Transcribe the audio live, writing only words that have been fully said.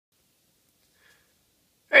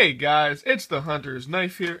Hey guys, it's the Hunter's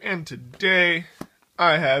Knife here, and today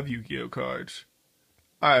I have Yugioh cards.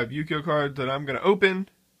 I have Yugioh cards that I'm going to open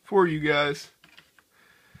for you guys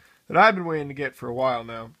that I've been waiting to get for a while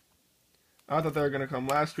now. I thought they were going to come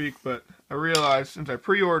last week, but I realized since I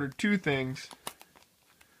pre-ordered two things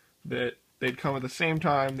that they'd come at the same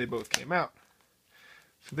time, they both came out.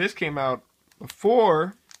 So this came out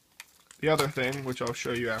before the other thing, which I'll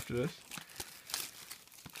show you after this.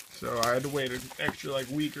 So I had to wait an extra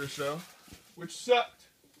week or so, which sucked.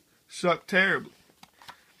 Sucked terribly.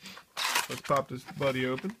 Let's pop this buddy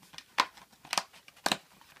open.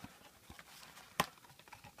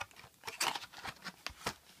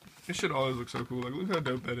 This shit always looks so cool. Look how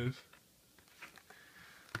dope that is.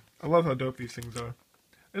 I love how dope these things are.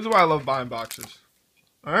 This is why I love buying boxes.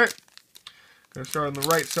 Alright. Gonna start on the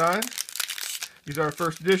right side. These are our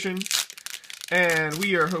first edition. And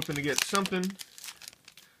we are hoping to get something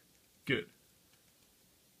good.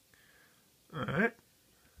 Alright.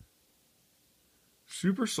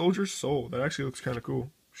 Super Soldier Soul. That actually looks kind of cool.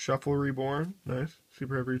 Shuffle Reborn. Nice.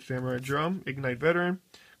 Super Heavy Samurai Drum. Ignite Veteran.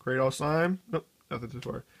 Great All Slime. Nope. Nothing too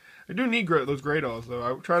far. I do need those Great Alls though.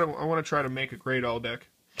 I want to try to make a Great All deck.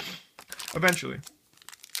 Eventually.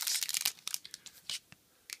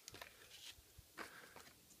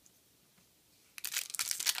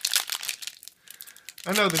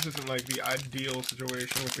 I know this isn't like the ideal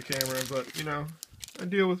situation with the camera, but you know, I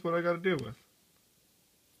deal with what I gotta deal with.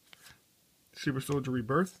 Super Soldier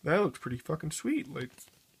Rebirth. That looks pretty fucking sweet. Like,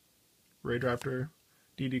 Raid Raptor,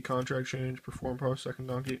 DD Contract Change, Perform Post, Second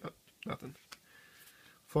Donkey. Oh, nothing.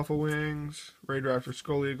 Fluffle Wings, Raid Raptor,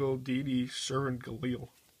 Skull Eagle, DD, Servant Galil.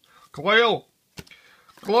 Galil!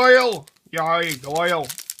 Galil! Yay, Galil!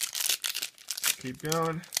 Keep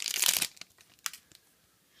going.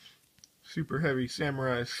 Super Heavy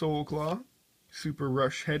Samurai Soul Claw, Super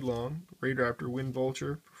Rush Headlong, Raid Raptor Wind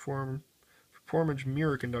Vulture, Performance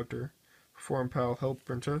Mirror Conductor, Perform Pal Help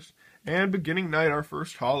Princess, and Beginning Night, our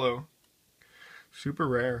first holo. Super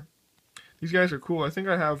rare. These guys are cool. I think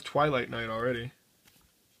I have Twilight Night already.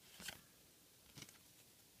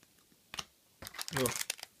 Ugh.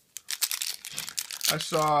 I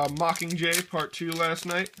saw Mockingjay Part 2 last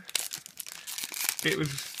night. It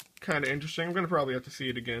was kind of interesting. I'm going to probably have to see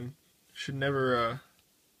it again. Should never,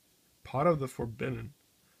 Pot of the Forbidden.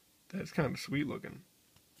 That's kind of sweet looking.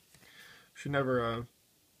 Should never,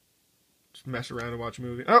 just mess around and watch a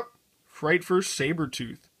movie. Oh! Fright for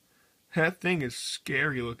Sabretooth. That thing is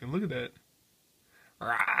scary looking. Look at that.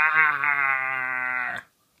 Rawr.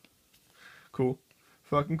 Cool.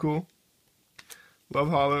 Fucking cool. Love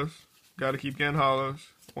holos. Gotta keep getting holos.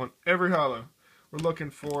 Want every holo. We're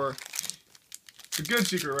looking for a good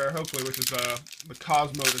secret rare, hopefully, which is the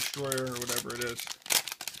Cosmo Destroyer or whatever it is.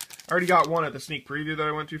 I already got one at the sneak preview that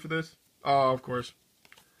I went to for this. Oh, of course.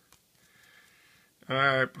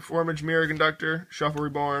 Alright, Performance Mirror Conductor, Shuffle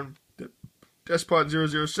Reborn, Despot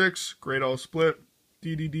 006, Great All Split,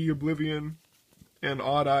 DDD Oblivion, and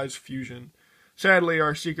Odd Eyes Fusion. Sadly,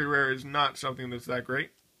 our secret rare is not something that's that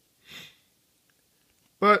great.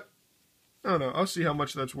 But, I don't know, I'll see how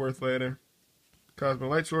much that's worth later. Cosmo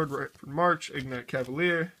Lightsword, right for March, Ignite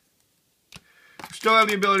Cavalier. We still have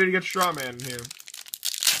the ability to get Strawman in here.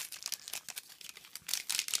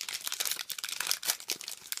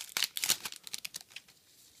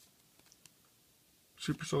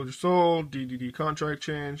 Super Soldier Soul, DDD Contract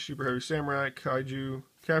Change, Super Heavy Samurai, Kaiju,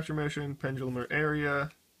 Capture Mission, Pendulum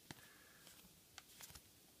Area,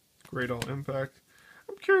 Great All Impact.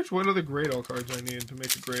 I'm curious what other Great All cards I need to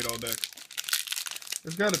make a Great All deck.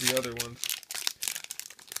 There's got to be other ones.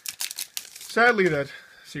 Sadly, that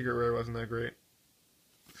secret rare wasn't that great.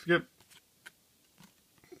 Skip.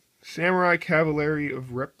 Samurai Cavalier of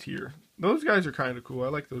Reptier. Those guys are kind of cool. I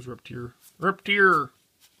like those Reptier.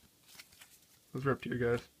 Those Reptier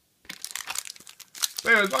guys.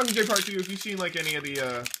 But anyways, Mockingjay Part 2, if you've seen like any of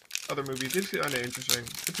the other movies, it's kind of interesting.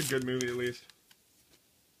 It's a good movie at least.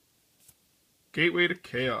 Gateway to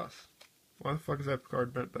Chaos. Why the fuck is that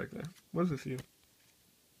card bent back there? What does this do?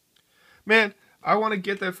 Man, I want to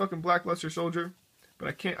get that fucking Blackluster Soldier, but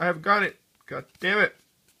I can't. I haven't got it. God damn it.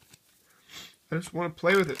 I just want to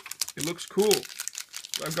play with it. It looks cool.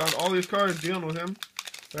 I've got all these cards dealing with him,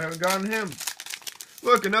 but I haven't gotten him.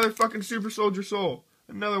 Look, another fucking Super Soldier Soul.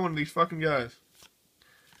 Another one of these fucking guys.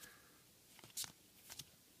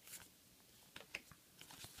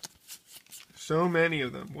 So many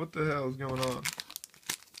of them. What the hell is going on?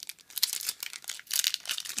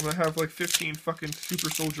 I'm gonna have like 15 fucking Super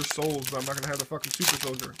Soldier Souls, but I'm not gonna have the fucking Super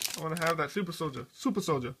Soldier. I wanna have that Super Soldier. Super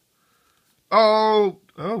Soldier. Oh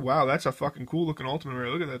wow, that's a fucking cool looking ultimate rare.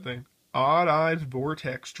 Look at that thing. Odd Eyes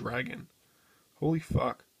Vortex Dragon. Holy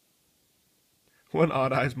fuck. One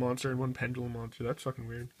Odd Eyes monster and one Pendulum monster. That's fucking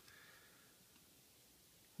weird.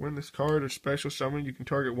 When this card is special summoned, you can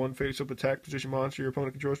target one face-up attack position monster your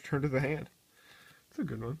opponent controls return to the hand. That's a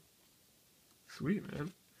good one. Sweet,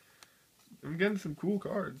 man. I'm getting some cool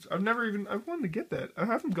cards. I've wanted to get that. I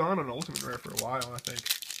haven't gone on Ultimate Rare for a while, I think.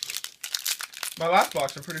 My last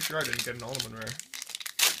box, I'm pretty sure I didn't get an Ultimate Rare.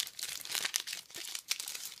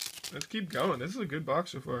 Let's keep going. This is a good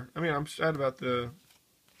box so far. I mean, I'm sad about the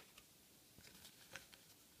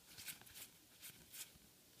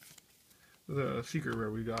secret rare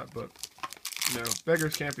we got, but, you know,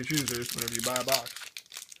 beggars can't be choosers whenever you buy a box.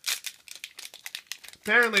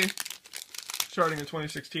 Apparently, starting in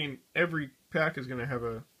 2016, every pack is going to have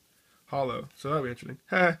a holo, so that'll be interesting.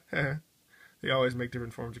 They always make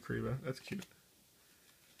different forms of Kriba. That's cute.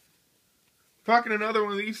 Fucking another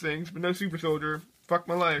one of these things, but no Super Soldier. Fuck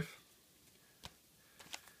my life.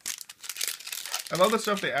 I love the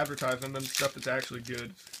stuff they advertise and then stuff that's actually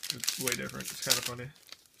good. It's way different. It's kind of funny.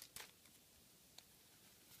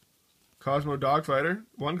 Cosmo Dogfighter.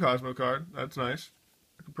 One Cosmo card. That's nice.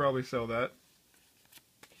 I could probably sell that.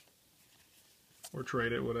 Or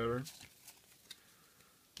trade it, whatever.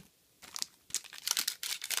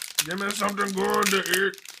 Give me something good to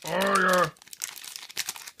eat. Oh, yeah.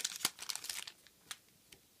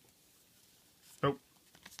 Oh.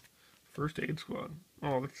 First Aid Squad.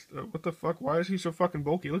 Oh, that's, what the fuck? Why is he so fucking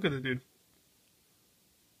bulky? Look at the dude.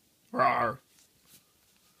 Rawr.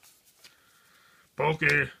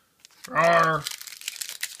 Bulky. Rawr.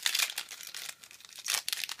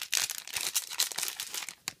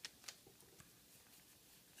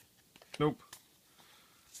 Nope.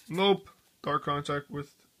 Nope. Dark contract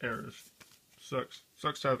with errors. Sucks.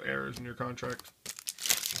 Sucks to have errors in your contract.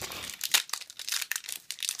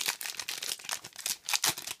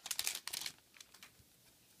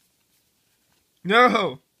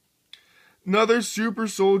 No! Another Super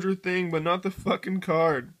Soldier thing, but not the fucking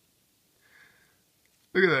card.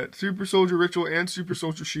 Look at that. Super Soldier Ritual and Super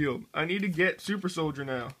Soldier Shield. I need to get Super Soldier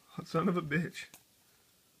now. Son of a bitch.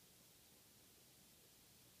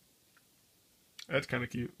 That's kind of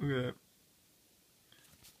cute. Look at that.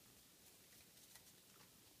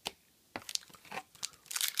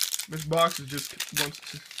 This box is just wants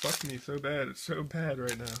to fuck me so bad. It's so bad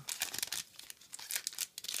right now.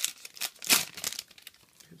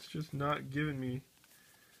 It's just not giving me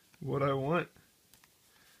what I want.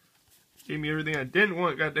 Gave me everything I didn't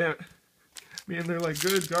want, goddammit. I mean, they're like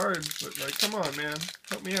good cards, but like, come on, man.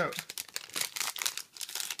 Help me out.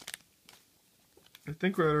 I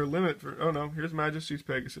think we're at our limit for... Oh no, here's Majesty's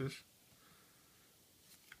Pegasus.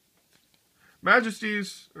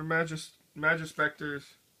 Majesty's, or Magispectors,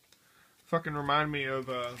 fucking remind me of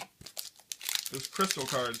those crystal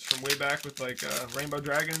cards from way back with like Rainbow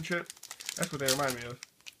Dragon and shit. That's what they remind me of.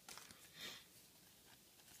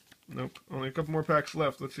 Nope, only a couple more packs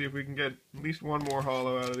left. Let's see if we can get at least one more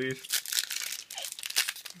holo out of these.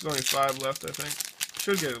 There's only 5 left, I think.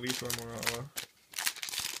 Should get at least one more holo.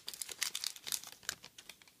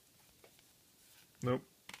 Nope.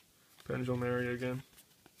 Pendulum area again.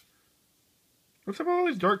 What's up with all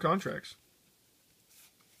these dark contracts?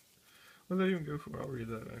 What does that even go for? I'll read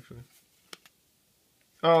that, actually.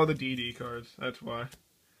 Oh, the DD cards. That's why.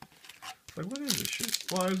 Like, what is this shit?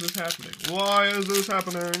 Why is this happening? Why is this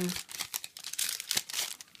happening?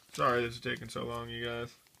 Sorry this is taking so long, you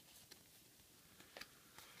guys.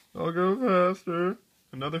 I'll go faster.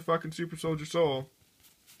 Another fucking Super Soldier Soul.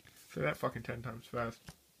 Say that fucking 10 times fast.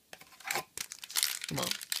 Come on.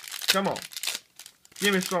 Come on.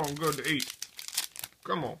 Give me something good to eat.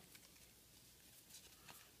 Come on.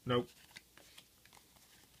 Nope.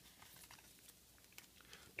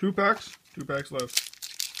 2 packs? 2 packs left.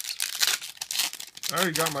 I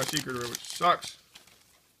already got my secret rare, which sucks.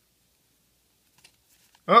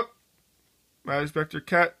 Oh! Magispector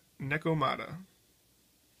Cat Nekomata.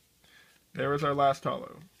 There was our last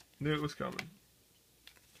holo. Knew it was coming.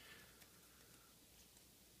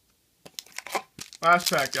 Last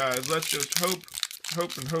pack, guys. Let's just hope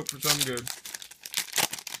and hope for something good.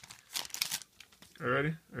 Are you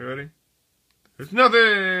ready? Are you ready? There's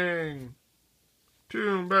nothing!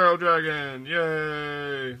 Tomb Barrel Dragon!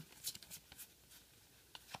 Yay!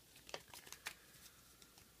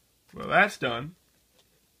 Well, that's done.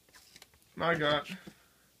 I got a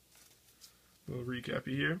little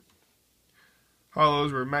recapy here.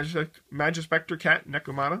 Holos were Magispector Cat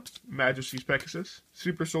Nekomata, Majesty's Pegasus,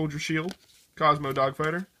 Super Soldier Shield, Cosmo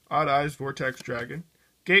Dogfighter, Odd Eyes Vortex Dragon,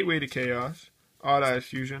 Gateway to Chaos, Odd Eyes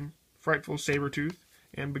Fusion, Frightful Sabretooth,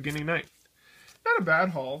 and Beginning Night. Not a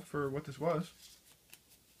bad haul for what this was.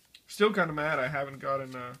 Still kind of mad I haven't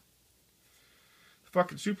gotten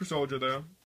fucking Super Soldier, though.